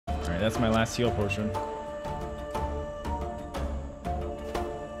Alright, that's my last heal potion.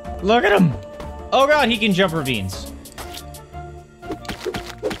 Look at him! Oh god, he can jump ravines.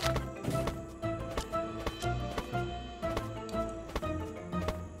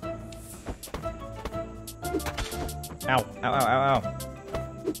 Ow, ow, ow, ow, ow.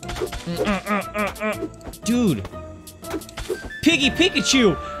 Dude! Piggy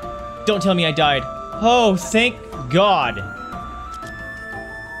Pikachu! Don't tell me I died. Oh, thank God.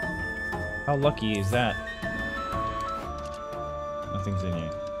 How lucky is that? Nothing's in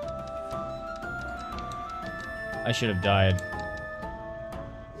here. I should have died.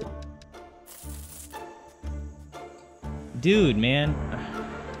 Dude, man.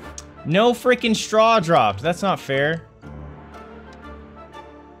 No freaking straw dropped. That's not fair.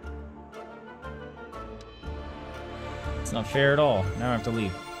 It's not fair at all. Now I have to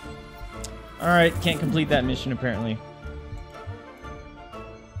leave. Alright, can't complete that mission apparently.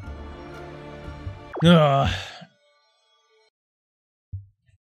 Ugh.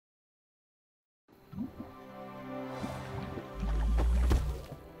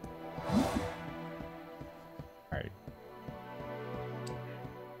 Alright.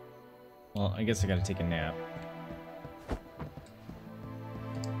 Well, I guess I gotta take a nap.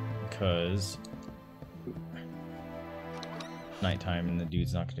 Because nighttime and the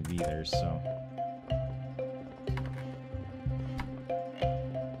dude's not gonna be there, so.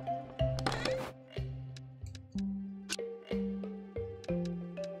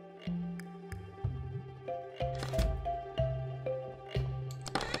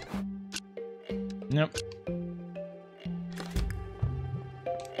 Nope.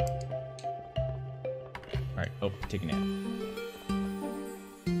 Alright, oh, take a nap.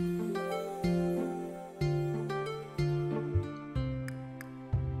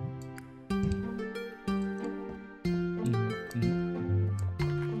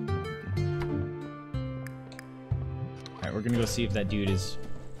 Alright, we're gonna go see if that dude is...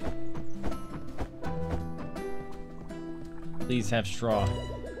 Please have straw.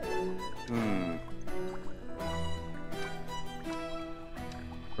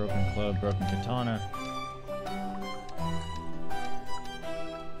 Broken club, broken katana.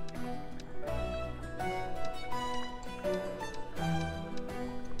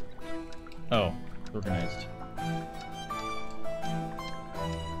 Oh, organized.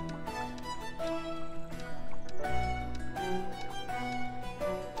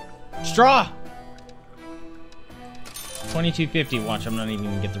 Straw! 2250. Watch, I'm not even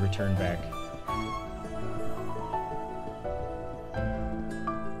gonna get the return back.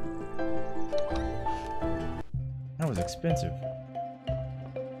 That was expensive.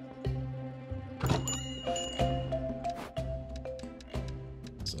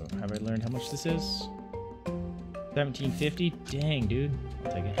 So, have I learned how much this is? 1750? Dang, dude.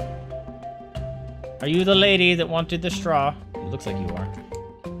 I'll take it. Are you the lady that wanted the straw? It looks like you are.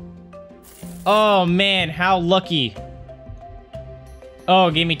 Oh, man, how lucky. Oh,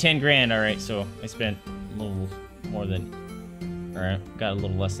 it gave me 10 grand. Alright, so I spent a little more than... Alright, got a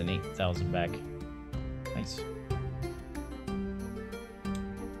little less than 8,000 back. Nice.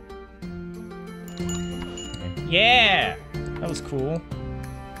 Okay. Yeah! That was cool.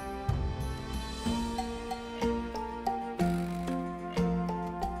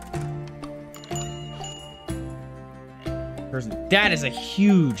 That is a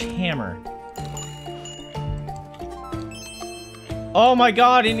huge hammer. Oh my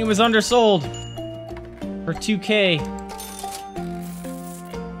god, and it was undersold for 2K.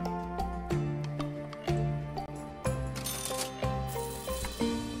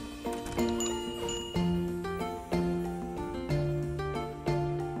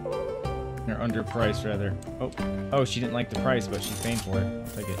 Or underpriced, rather. Oh, she didn't like the price, but she's paying for it. I'll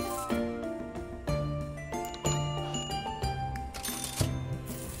take it.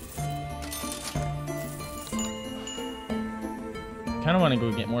 I kind of want to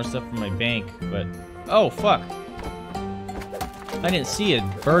go get more stuff from my bank, but... Oh, fuck! I didn't see a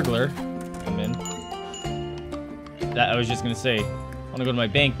burglar come in. That I was just gonna say, I want to go to my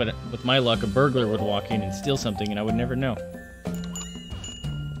bank, but with my luck, a burglar would walk in and steal something, and I would never know.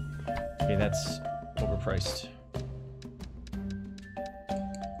 Okay, that's overpriced.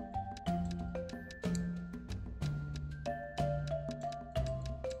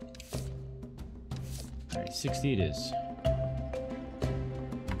 Alright, 60 it is.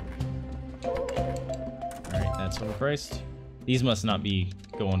 That's overpriced. These must not be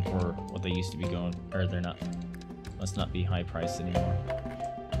going for what they used to be going, or they're not. Must not be high priced anymore.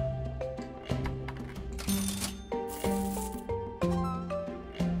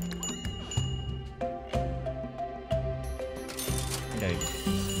 Okay,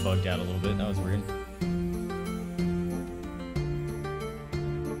 bugged out a little bit. That was weird.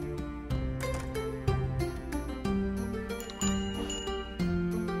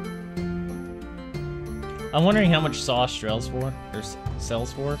 I'm wondering how much saw sells for,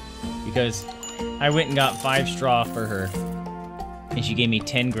 because I went and got 5 straw for her, and she gave me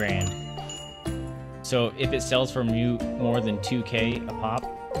 10 grand. So if it sells for more than 2K a pop,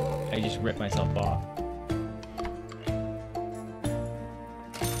 I just rip myself off.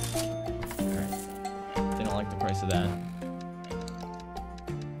 Alright. They don't like the price of that.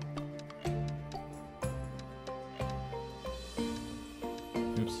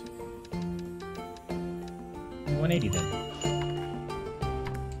 Oops. 180 then.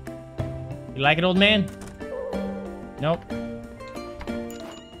 You like it, old man? Nope.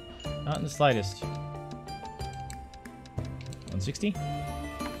 Not in the slightest. 160?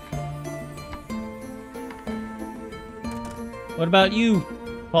 What about you,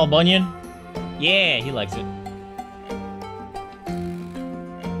 Paul Bunyan? Yeah, he likes it.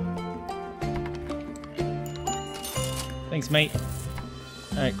 Thanks, mate.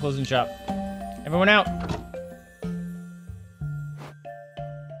 Alright, closing shop. Everyone out!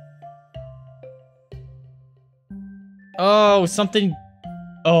 Oh, something...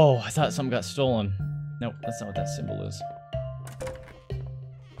 Oh, I thought something got stolen. Nope, that's not what that symbol is.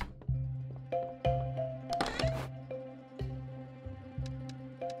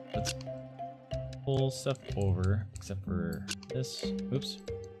 Let's pull stuff over, except for this. Oops.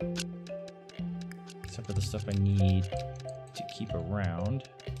 Except for the stuff I need to keep around.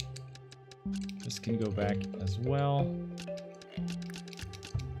 This can go back as well.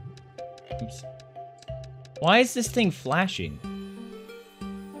 Oops. Why is this thing flashing?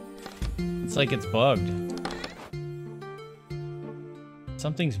 It's like it's bugged.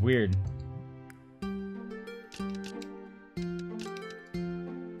 Something's weird.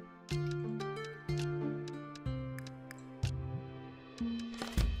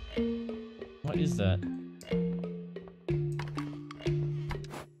 What is that?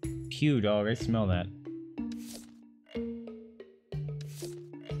 Pew, dog, I smell that.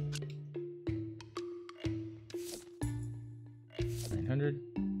 $900.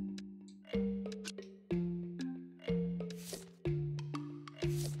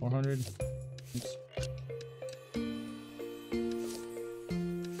 400. Oops.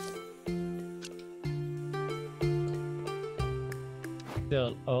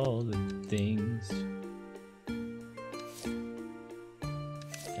 Sell all the things.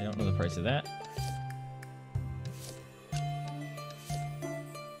 I don't know the price of that.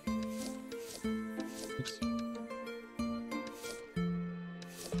 Oops.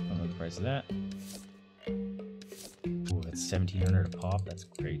 Don't know the price of that. Ooh, that's 1,700 a pop. That's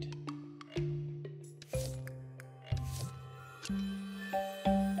great.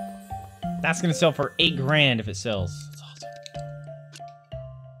 That's gonna sell for 8 grand if it sells. That's awesome.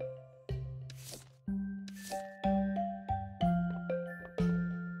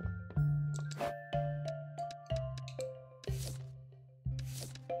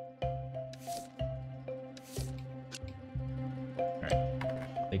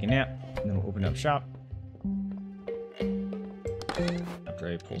 Alright. Take a nap, and then we'll open up shop. After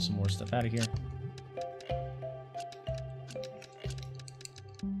I pull some more stuff out of here.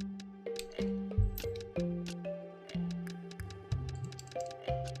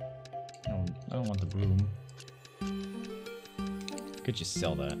 I don't want the broom. Could just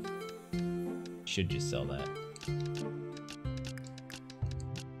sell that. Should just sell that.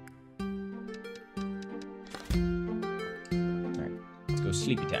 Alright, let's go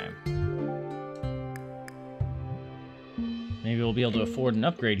sleepy time. Maybe we'll be able to afford an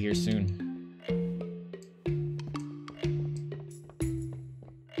upgrade here soon.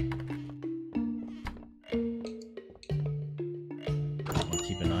 I'll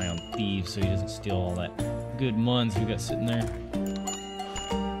keep an eye on Thieves so he doesn't steal all that good muns we got sitting there.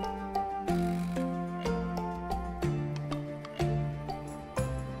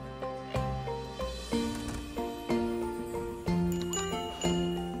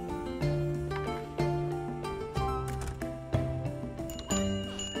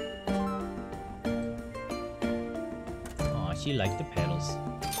 She liked the pedals.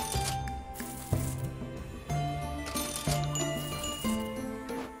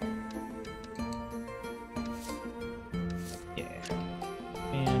 Yeah.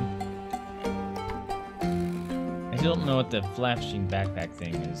 And I still don't know what the flashing backpack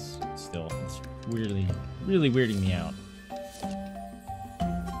thing is still. It's really weirding me out.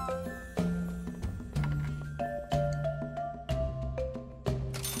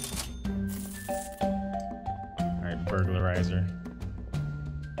 Burglarizer.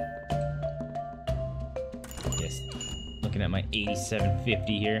 Yes. Looking at my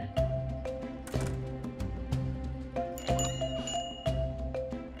 8750 here.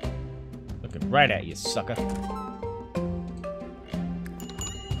 Looking right at you, sucker.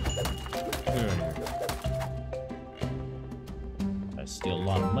 I steal a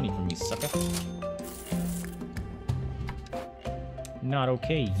lot of money from you, sucker. Not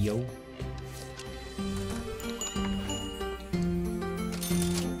okay, yo.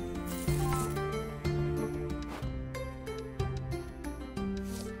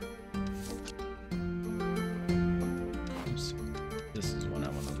 Oops. This is one I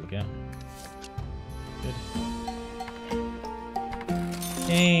want to look at. Good.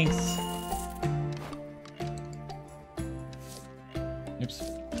 Thanks. Oops.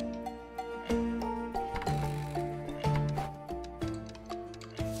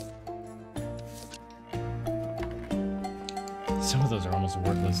 Some of those are almost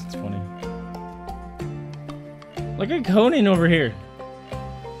worthless. It's funny. Look at Conan over here.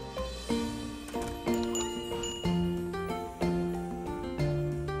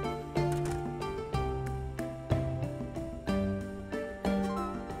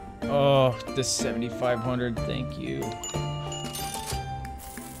 Oh, the 7,500. Thank you.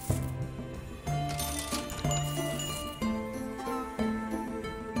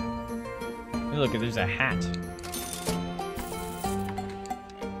 Hey, look, there's a hat.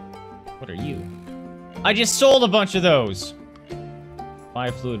 What are you? I just sold a bunch of those.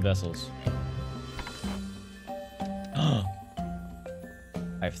 5 fluid vessels. I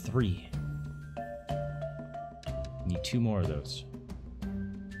have 3. Need 2 more of those.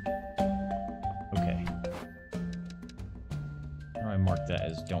 Okay. How do I mark that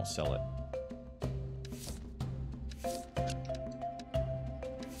as don't sell it?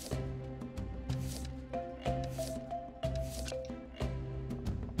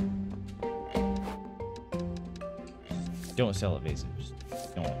 Don't sell it, Vaesive. Just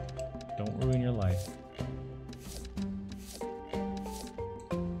don't. Don't ruin your life.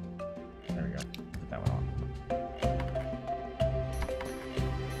 There we go. Put that one on.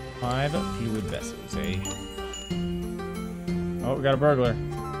 5 fluid vessels, eh? Oh, we got a burglar.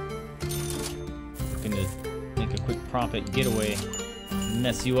 Looking to make a quick profit getaway.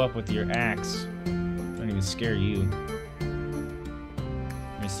 Mess you up with your axe. Don't even scare you.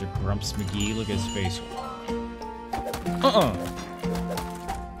 Mr. Grumps McGee, look at his face.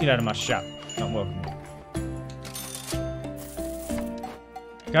 Get out of my shop. Not welcome.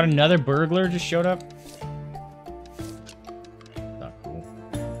 Got another burglar just showed up? Not cool.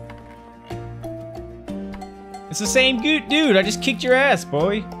 It's the same dude. I just kicked your ass,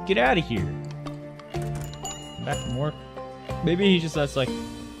 boy. Get out of here. Come back from work. Maybe he just wants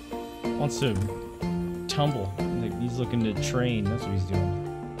to tumble. Like he's looking to train. That's what he's doing.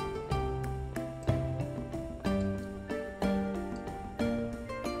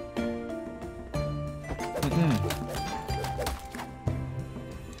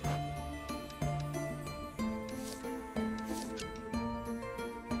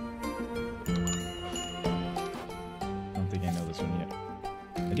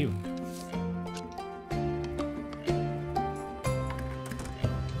 I do.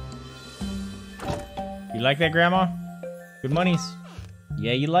 You like that, Grandma? Good monies.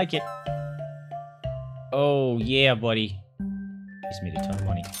 Yeah, you like it. Oh, yeah, buddy. Just made a ton of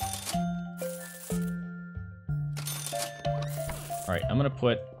money. Alright, I'm gonna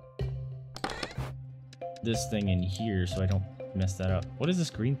put this thing in here so I don't mess that up. What is this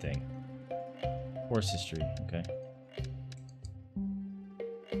green thing? Course history, okay.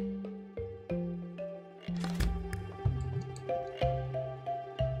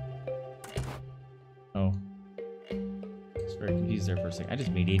 Oh. I was very confused there for a second. I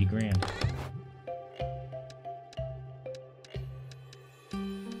just made 80 grand.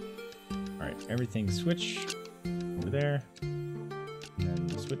 Alright, everything switch over there. And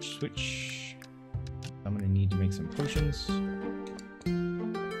then switch. I'm gonna need to make some potions.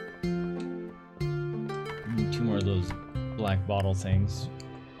 Need 2 more of those black bottle things.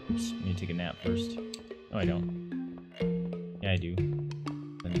 Oops, I need to take a nap first. Oh, I don't. Yeah, I do.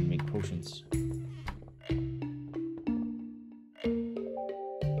 Then make potions.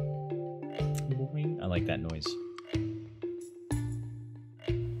 I like that noise.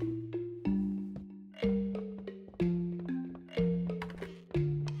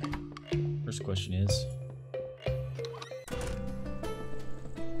 First question is,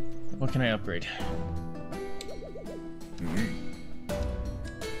 what can I upgrade?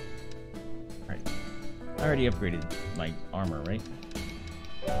 Alright. I already upgraded my armor, right?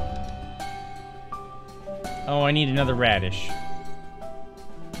 Oh, I need another radish.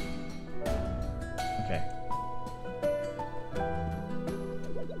 Okay.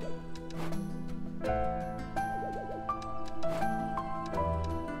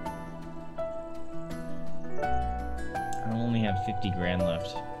 grand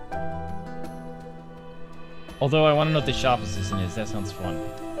left. Although I want to know what the shop assistant is. That sounds fun.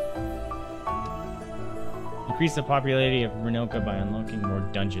 Increase the popularity of Renoka by unlocking more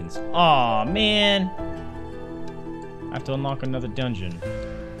dungeons. Aw, man! I have to unlock another dungeon.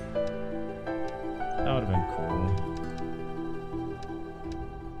 That would have been cool.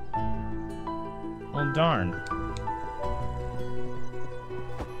 Well, darn.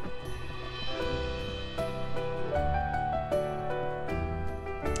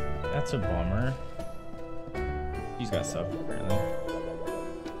 That's a bummer. He's got stuff, apparently.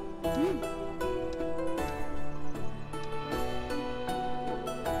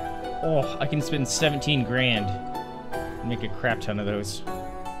 Oh, I can spend 17 grand and make a crap ton of those.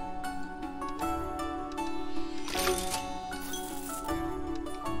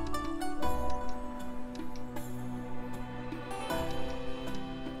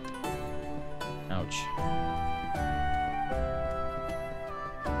 Ouch.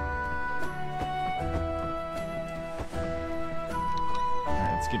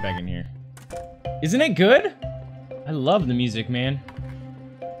 Alright, let's get back in here. Isn't it good? I love the music, man.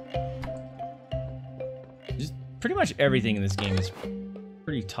 Just pretty much everything in this game is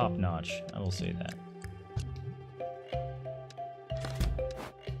pretty top-notch, I will say that.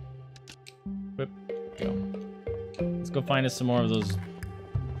 Whip, go. Let's go find us some more of those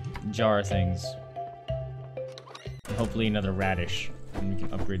jar things. And hopefully another radish, and we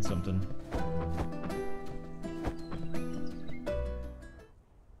can upgrade something.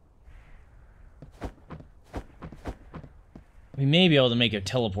 We may be able to make a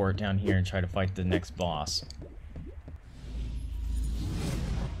teleport down here and try to fight the next boss.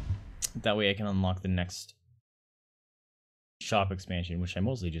 That way I can unlock the next shop expansion, which I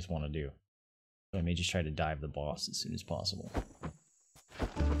mostly just want to do. So I may just try to dive the boss as soon as possible.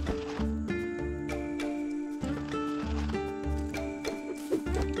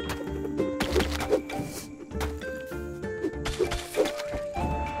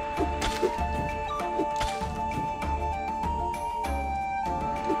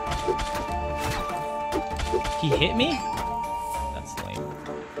 He hit me? That's lame.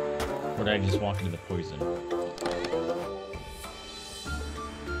 Or did I just walk into the poison?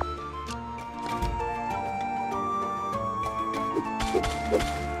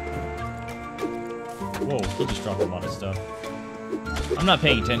 Whoa, he just dropped a lot of stuff. I'm not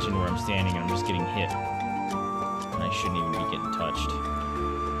paying attention to where I'm standing, and I'm just getting hit. And I shouldn't even be getting touched.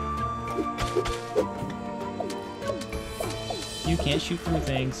 You can't shoot through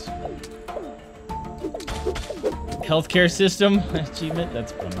things. Healthcare system achievement?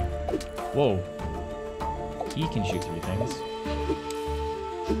 That's funny. Whoa. He can shoot through things.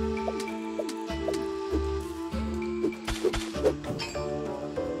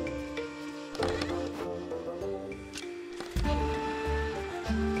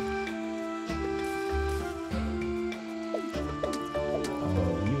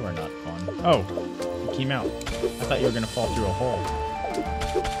 Oh, you are not fun. Oh, you came out. I thought you were gonna fall through a hole.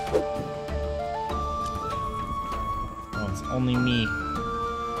 Only me.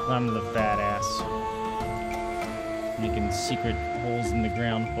 I'm the fat ass. Making secret holes in the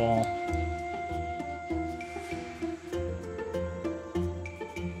ground fall.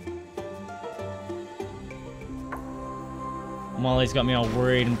 Molly's got me all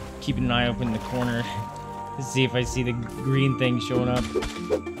worried and keeping an eye open in the corner to see if I see the green thing showing up.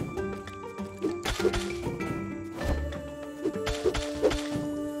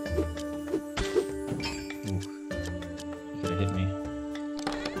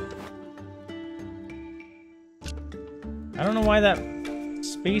 I don't know why that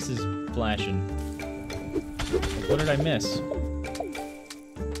space is flashing. Like, what did I miss?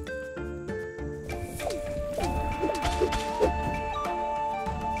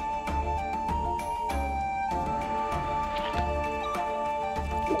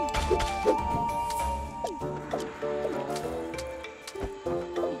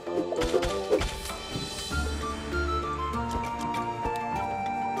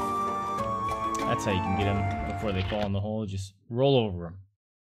 That's how you can get them before they fall in the hole. Just roll over them.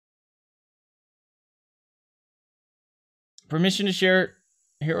 Permission to share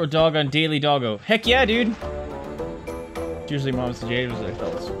Hero Dog on Daily Doggo. Heck yeah, dude! Usually Mom's suggested was I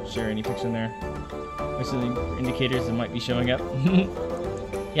felt share any pics in there. There's any indicators that might be showing up.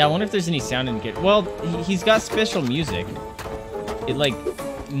 Yeah, I wonder if there's any sound indicator. Well, he's got special music. It like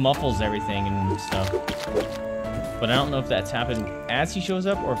muffles everything and stuff. But I don't know if that's happened as he shows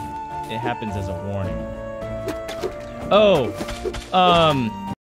up or if it happens as a warning. Oh,